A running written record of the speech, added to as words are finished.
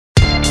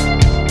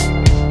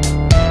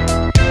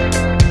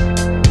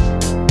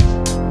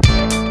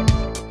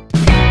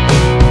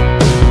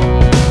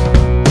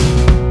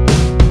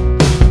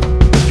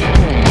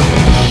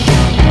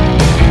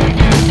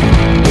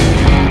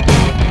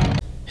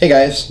Hey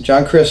guys,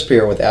 John Crisp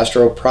here with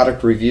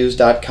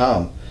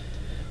astroproductreviews.com.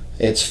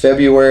 It's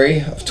February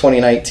of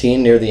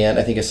 2019, near the end.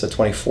 I think it's the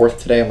 24th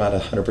today. I'm not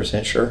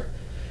 100% sure.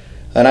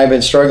 And I've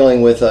been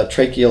struggling with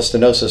tracheal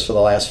stenosis for the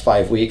last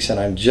 5 weeks, and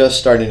I'm just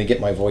starting to get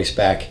my voice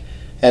back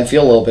and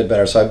feel a little bit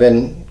better. So I've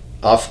been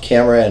off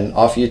camera and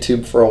off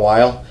YouTube for a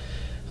while.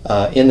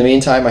 In the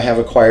meantime, I have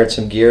acquired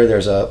some gear.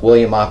 There's a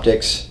William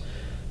Optics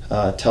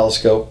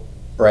telescope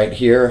right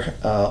here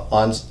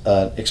on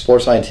Explore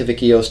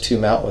Scientific EOS 2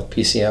 mount with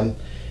PCM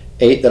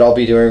 8 that I'll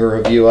be doing a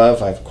review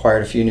of. I've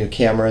acquired a few new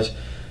cameras,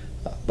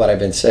 but I've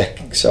been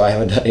sick, so I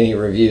haven't done any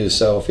reviews,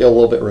 so I feel a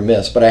little bit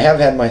remiss. But I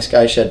have had my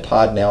Skyshed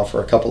pod now for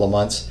a couple of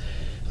months.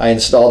 I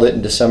installed it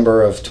in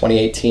December of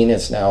 2018.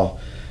 It's now,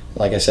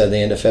 like I said, the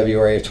end of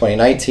February of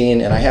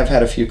 2019, and I have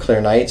had a few clear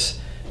nights.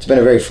 It's been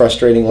a very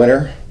frustrating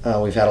winter.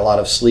 We've had a lot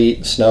of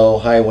sleet, snow,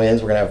 high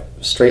winds. We're going to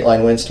have straight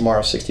line winds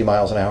tomorrow, 60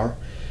 miles an hour.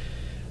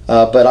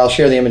 But I'll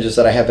share the images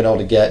that I have been able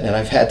to get, and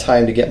I've had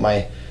time to get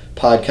my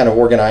pod kind of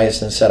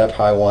organized and set up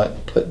how I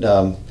want. Put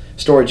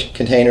storage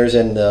containers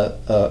in the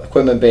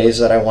equipment bays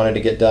that I wanted to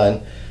get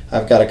done.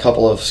 I've got a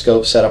couple of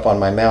scopes set up on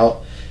my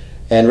mount,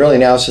 and really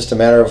now it's just a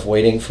matter of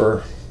waiting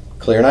for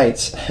clear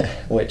nights,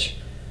 which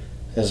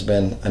has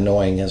been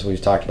annoying, as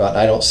we've talked about.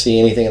 I don't see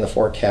anything in the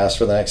forecast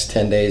for the next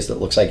 10 days that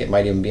looks like it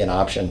might even be an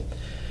option.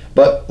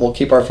 But we'll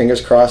keep our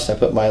fingers crossed. I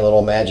put my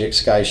little magic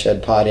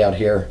Skyshed pod out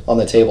here on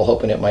the table,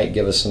 hoping it might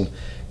give us some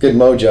good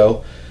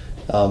mojo.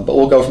 But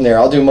we'll go from there.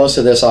 I'll do most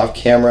of this off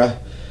camera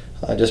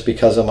just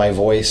because of my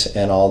voice,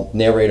 and I'll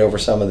narrate over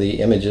some of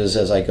the images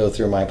as I go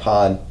through my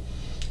pod,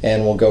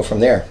 and we'll go from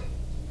there.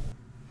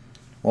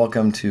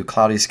 Welcome to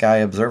Cloudy Sky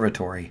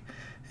Observatory,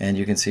 and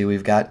you can see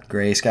we've got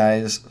gray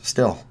skies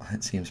still.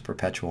 It seems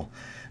perpetual.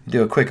 I'll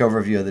do a quick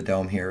overview of the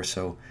dome here.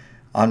 So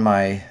on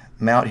my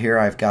mount here,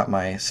 I've got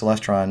my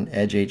Celestron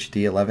Edge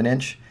HD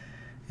 11-inch,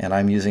 and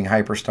I'm using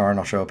Hyperstar, and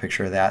I'll show a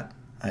picture of that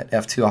at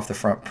f2 off the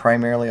front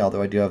primarily,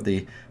 although I do have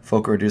the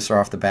focal reducer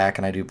off the back,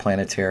 and I do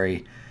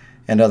planetary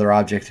and other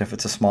objects. If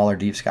it's a smaller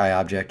deep sky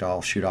object,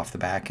 I'll shoot off the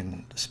back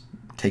and just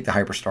take the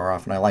Hyperstar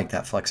off, and I like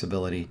that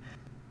flexibility.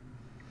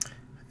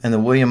 And the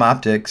William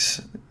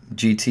Optics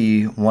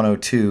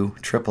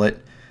GT102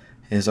 triplet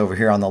is over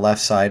here on the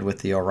left side with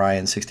the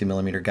Orion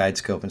 60mm guide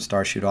scope and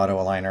Starshoot auto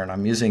aligner, and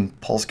I'm using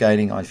pulse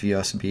guiding on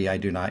USB. I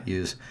do not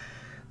use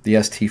the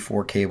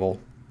ST4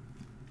 cable,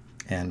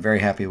 and very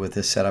happy with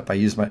this setup. I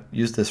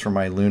used this for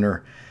my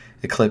lunar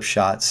eclipse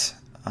shots,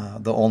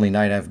 the only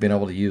night I've been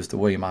able to use the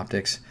William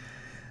Optics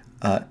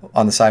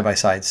on the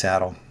side-by-side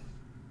saddle.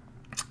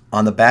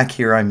 On the back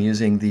here, I'm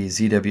using the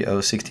ZWO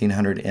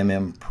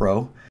 1600mm Pro.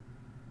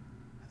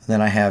 And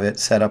then I have it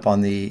set up on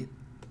the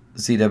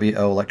ZWO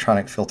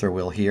electronic filter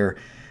wheel here,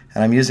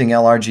 and I'm using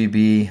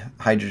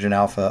LRGB, hydrogen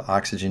alpha,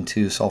 oxygen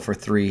 2, sulfur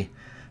 3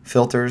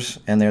 filters,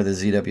 and they're the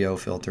ZWO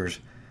filters.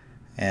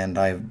 And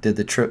I did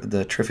the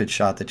Trifid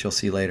shot that you'll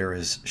see later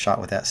is shot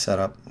with that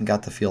setup.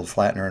 Got the field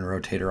flattener and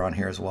rotator on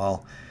here as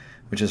well,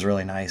 which is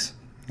really nice.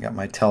 I got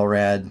my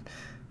Telrad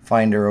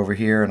finder over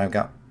here, and I've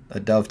got a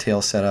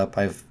dovetail set up.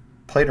 I've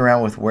played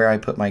around with where I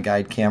put my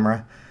guide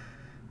camera,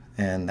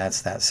 and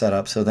that's that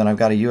setup. So then I've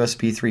got a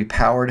USB 3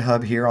 powered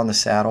hub here on the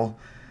saddle.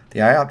 The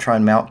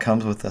Ioptron mount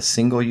comes with a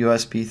single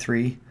USB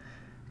 3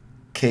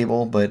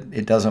 cable, but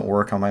it doesn't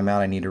work on my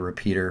mount. I need a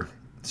repeater,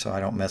 so I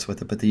don't mess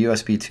with it. But the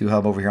USB 2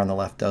 hub over here on the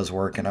left does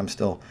work, and I'm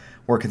still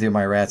working through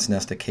my rat's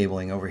nest of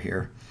cabling over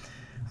here.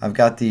 I've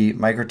got the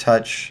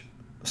MicroTouch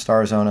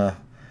Starzona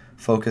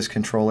focus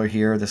controller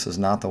here. This is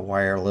not the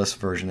wireless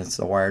version, it's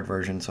the wired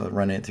version, so I'm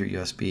running it through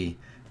USB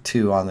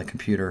 2 on the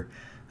computer.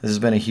 This has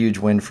been a huge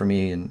win for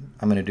me, and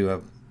I'm going to do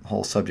a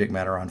whole subject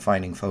matter on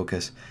finding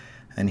focus.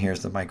 And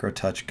here's the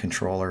MicroTouch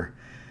controller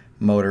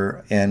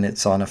motor, and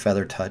it's on a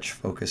Feather Touch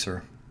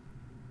focuser.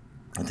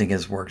 I think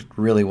it's worked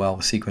really well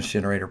with Sequence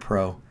Generator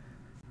Pro.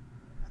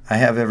 I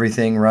have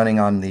everything running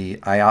on the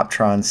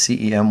Ioptron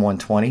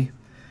CEM120.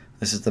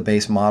 This is the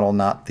base model,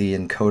 not the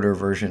encoder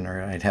version,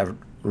 or I'd have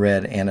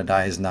red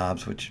anodized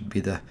knobs, which would be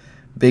the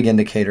big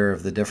indicator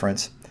of the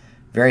difference.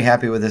 Very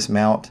happy with this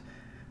mount.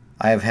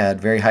 I have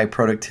had very high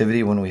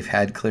productivity when we've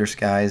had clear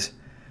skies.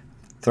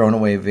 Thrown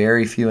away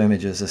very few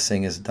images. This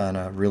thing has done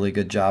a really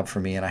good job for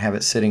me, and I have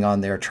it sitting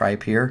on their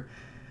tri-pier,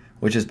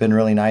 which has been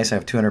really nice. I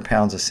have 200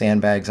 pounds of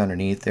sandbags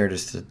underneath there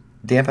just to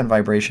dampen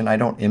vibration. I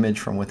don't image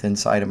from within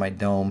inside of my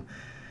dome,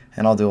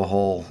 and I'll do a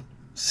whole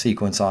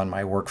sequence on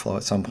my workflow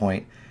at some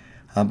point.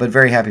 But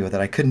very happy with it.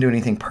 I couldn't do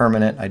anything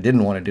permanent. I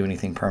didn't want to do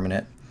anything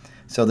permanent.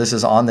 So this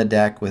is on the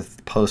deck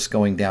with posts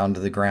going down to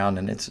the ground,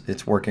 and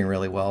it's working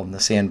really well. And the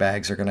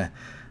sandbags are going to,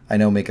 I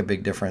know, make a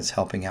big difference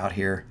helping out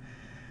here.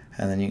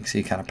 And then you can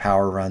see kind of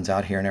power runs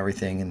out here and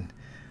everything. And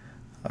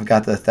I've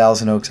got the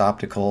Thousand Oaks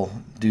optical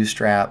dew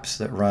straps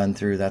that run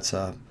through. That's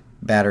a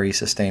battery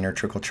sustainer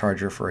trickle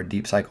charger for a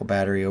deep cycle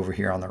battery over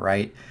here on the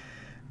right.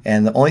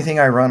 And the only thing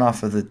I run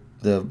off of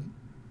the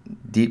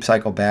deep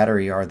cycle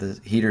battery are the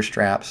heater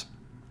straps.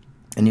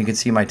 And you can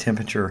see my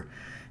temperature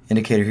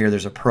indicator here.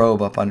 There's a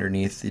probe up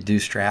underneath the dew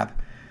strap,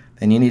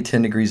 and you need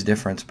 10 degrees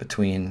difference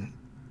between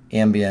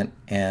ambient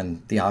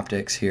and the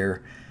optics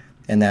here,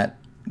 and that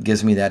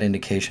gives me that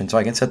indication so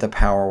I can set the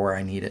power where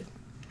I need it.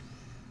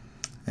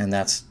 And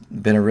that's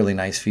been a really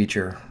nice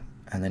feature.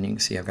 And then you can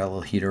see I've got a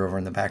little heater over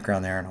in the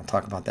background there, and I'll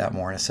talk about that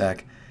more in a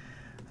sec.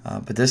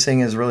 But this thing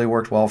has really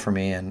worked well for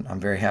me, and I'm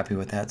very happy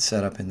with that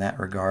setup in that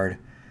regard.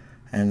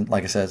 And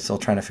like I said, still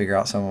trying to figure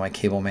out some of my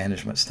cable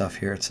management stuff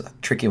here. It's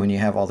tricky when you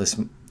have all this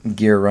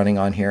gear running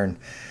on here and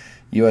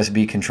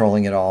USB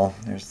controlling it all.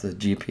 There's the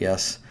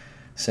GPS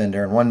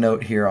sender. And one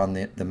note here on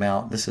the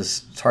mount,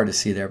 it's hard to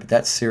see there, but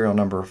that's serial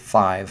number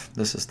 5.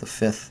 This is the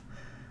 5th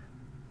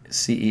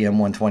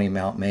CEM120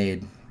 mount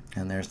made.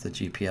 And there's the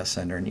GPS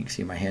sender, and you can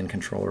see my hand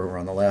controller over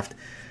on the left.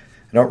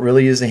 I don't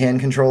really use the hand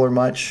controller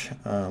much,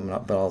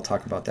 but I'll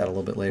talk about that a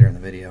little bit later in the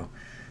video.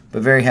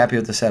 But very happy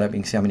with the setup. You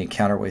can see how many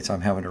counterweights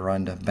I'm having to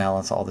run to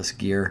balance all this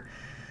gear.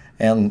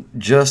 And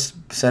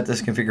just set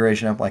this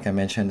configuration up, like I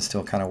mentioned,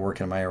 still kind of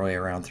working my way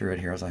around through it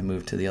here as I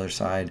move to the other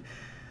side.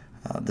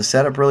 The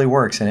setup really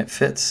works, and it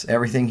fits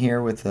everything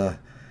here with the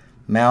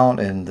mount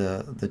and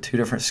the 2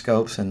 different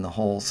scopes, and the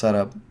whole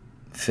setup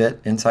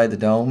fit inside the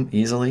dome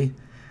easily.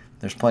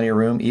 There's plenty of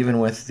room, even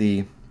with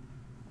the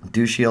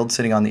dew shield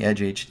sitting on the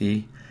Edge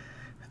HD.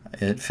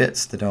 It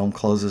fits. The dome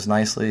closes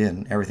nicely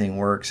and everything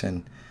works.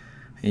 And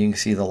you can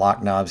see the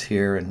lock knobs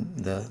here and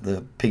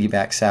the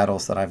piggyback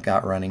saddles that I've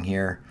got running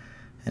here.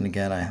 And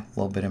again, I'm a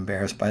little bit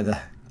embarrassed by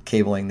the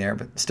cabling there,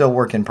 but still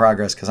work in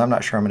progress because I'm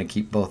not sure I'm going to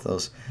keep both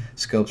those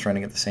scopes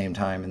running at the same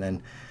time. And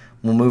then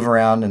we'll move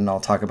around and I'll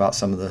talk about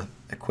some of the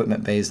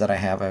equipment bays that I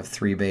have. I have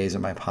 3 bays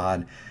in my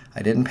pod.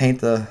 I didn't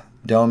paint the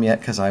dome yet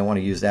because I want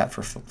to use that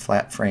for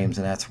flat frames,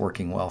 and that's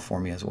working well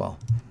for me as well.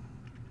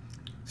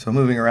 So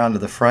moving around to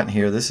the front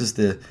here, this is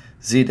the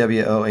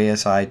ZWO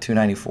ASI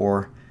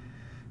 294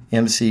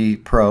 MC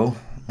Pro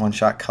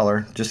one-shot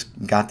color.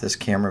 Just got this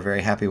camera,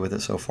 very happy with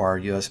it so far.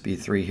 USB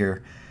 3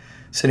 here,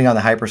 sitting on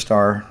the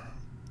Hyperstar,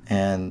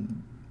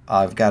 and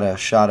I've got a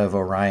shot of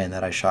Orion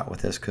that I shot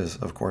with this because,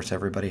 of course,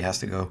 everybody has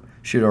to go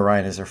shoot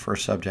Orion as their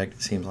first subject,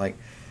 it seems like,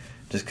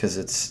 just because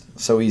it's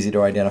so easy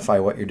to identify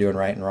what you're doing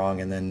right and wrong.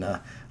 And then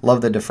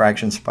love the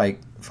diffraction spike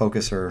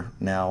focuser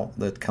now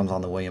that comes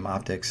on the William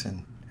Optics,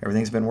 and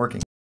everything's been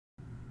working.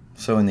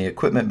 So in the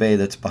equipment bay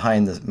that's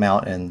behind the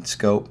mount and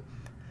scope,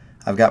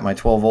 I've got my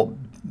 12-volt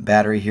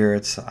battery here.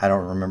 I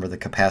don't remember the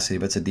capacity,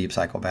 but it's a deep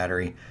cycle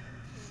battery,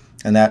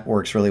 and that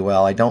works really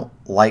well. I don't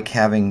like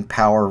having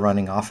power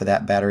running off of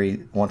that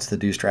battery once the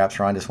dew straps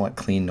are on. I just want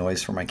clean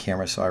noise for my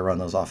camera, so I run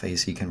those off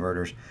AC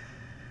converters.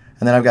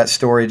 And then I've got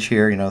storage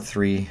here,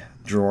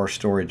 3-drawer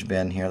storage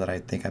bin here that I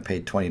think I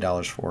paid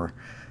 $20 for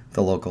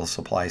the local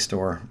supply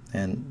store.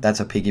 And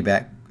that's a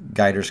piggyback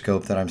guider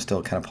scope that I'm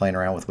still kind of playing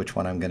around with which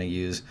one I'm going to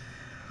use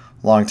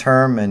long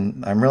term.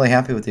 And I'm really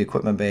happy with the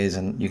equipment bays,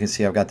 and you can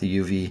see I've got the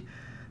UV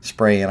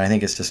spray, and I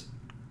think it's just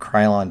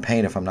Krylon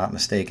paint if I'm not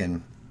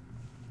mistaken.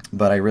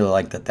 But I really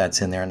like that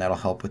that's in there, and that'll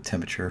help with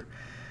temperature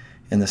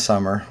in the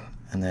summer.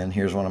 And then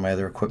here's one of my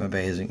other equipment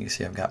bays, and you can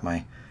see I've got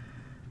my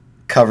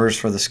covers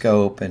for the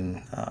scope,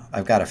 and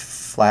I've got a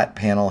flat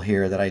panel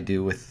here that I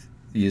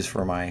use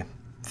for my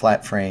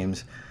flat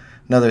frames.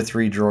 Another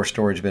 3-drawer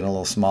storage bin, a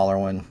little smaller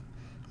one,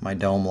 my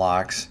dome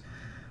locks,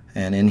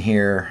 and in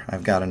here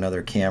I've got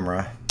another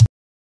camera.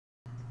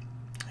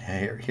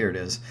 Here it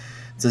is.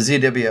 It's a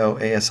ZWO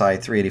ASI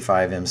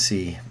 385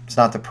 MC. It's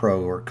not the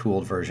Pro or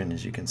cooled version,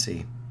 as you can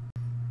see.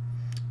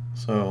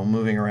 So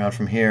moving around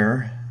from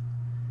here,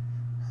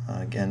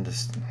 again,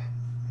 just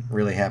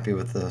really happy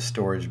with the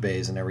storage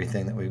bays and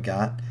everything that we've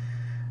got.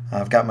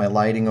 I've got my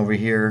lighting over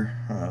here,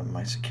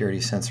 my security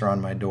sensor on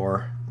my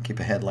door, keep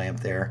a headlamp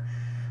there.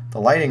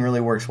 The lighting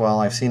really works well.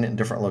 I've seen it in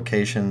different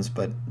locations,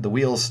 but the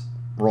wheels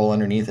roll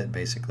underneath it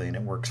basically, and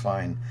it works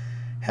fine.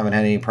 Haven't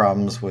had any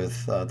problems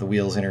with the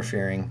wheels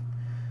interfering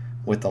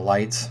with the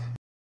lights.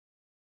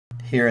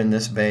 Here in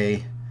this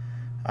bay,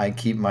 I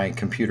keep my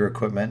computer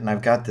equipment, and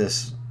I've got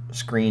this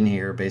screen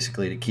here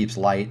basically that keeps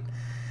light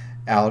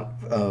out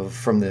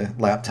from the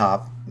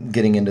laptop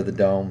getting into the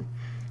dome,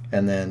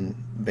 and then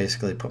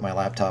basically put my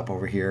laptop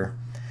over here,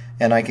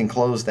 and I can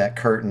close that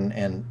curtain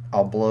and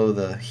I'll blow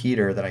the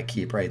heater that I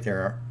keep right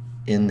there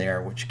in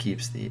there, which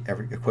keeps the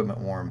equipment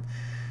warm.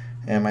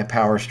 And my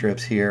power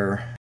strips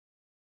here,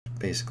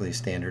 basically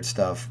standard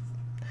stuff.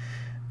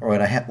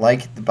 What I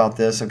like about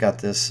this, I've got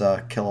this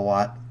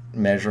kilowatt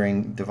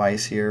measuring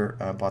device here.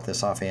 I bought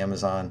this off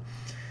Amazon,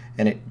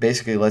 and it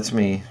basically lets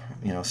me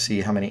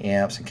see how many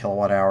amps and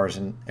kilowatt hours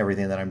and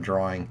everything that I'm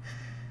drawing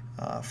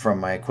from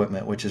my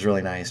equipment, which is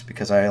really nice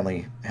because I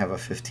only have a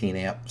 15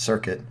 amp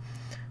circuit,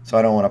 so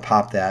I don't want to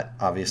pop that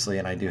obviously,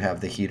 and I do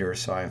have the heater,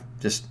 so I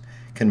just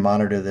can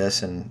monitor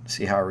this and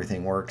see how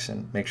everything works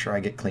and make sure I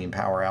get clean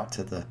power out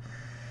to the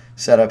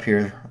setup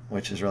here,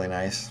 which is really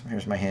nice.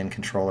 Here's my hand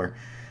controller.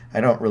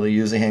 I don't really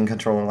use a hand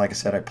controller, like I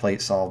said, I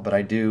plate solve, but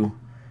I do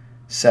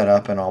set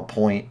up and I'll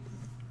point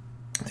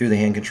through the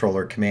hand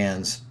controller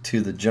commands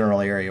to the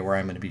general area where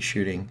I'm going to be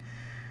shooting,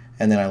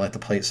 and then I let the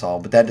plate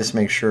solve. But that just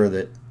makes sure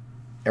that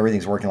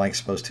everything's working like it's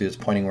supposed to. It's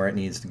pointing where it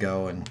needs to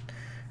go and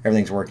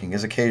everything's working,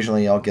 because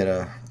occasionally I'll get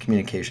a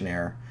communication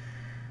error.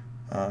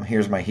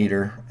 Here's my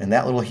heater, and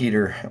that little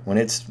heater, when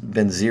it's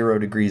been 0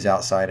 degrees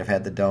outside, I've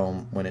had the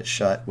dome, when it's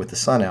shut with the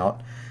sun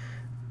out,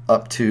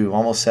 up to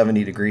almost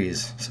 70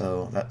 degrees.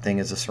 So that thing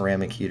is a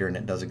ceramic heater and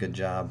it does a good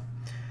job.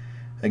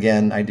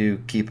 Again, I do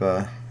keep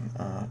a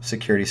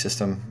security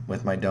system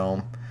with my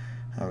dome.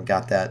 I've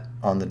got that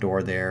on the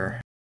door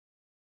there,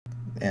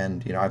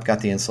 and I've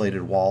got the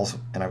insulated walls,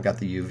 and I've got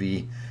the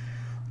UV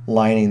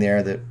lining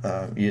there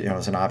that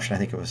is an option. I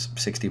think it was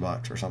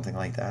 $60 or something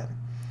like that.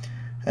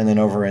 And then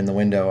over in the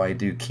window, I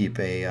do keep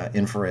a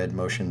infrared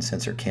motion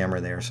sensor camera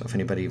there, so if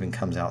anybody even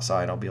comes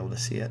outside, I'll be able to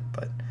see it.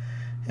 But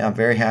yeah, I'm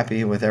very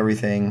happy with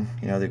everything.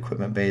 The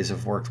equipment bays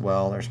have worked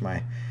well. There's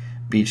my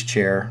beach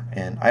chair,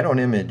 and I don't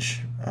image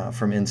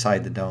from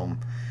inside the dome.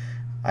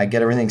 I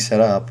get everything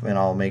set up, and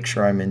I'll make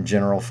sure I'm in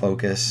general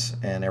focus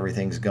and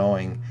everything's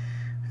going,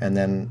 and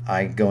then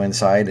I go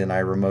inside and I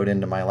remote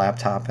into my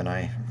laptop and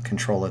I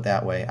control it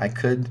that way.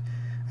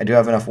 I do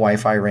have enough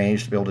Wi-Fi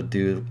range to be able to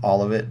do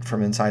all of it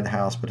from inside the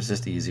house, but it's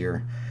just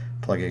easier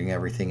plugging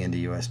everything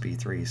into USB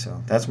 3.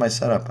 So that's my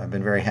setup. I've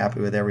been very happy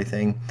with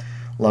everything,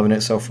 loving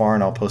it so far,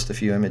 and I'll post a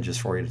few images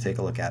for you to take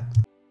a look at.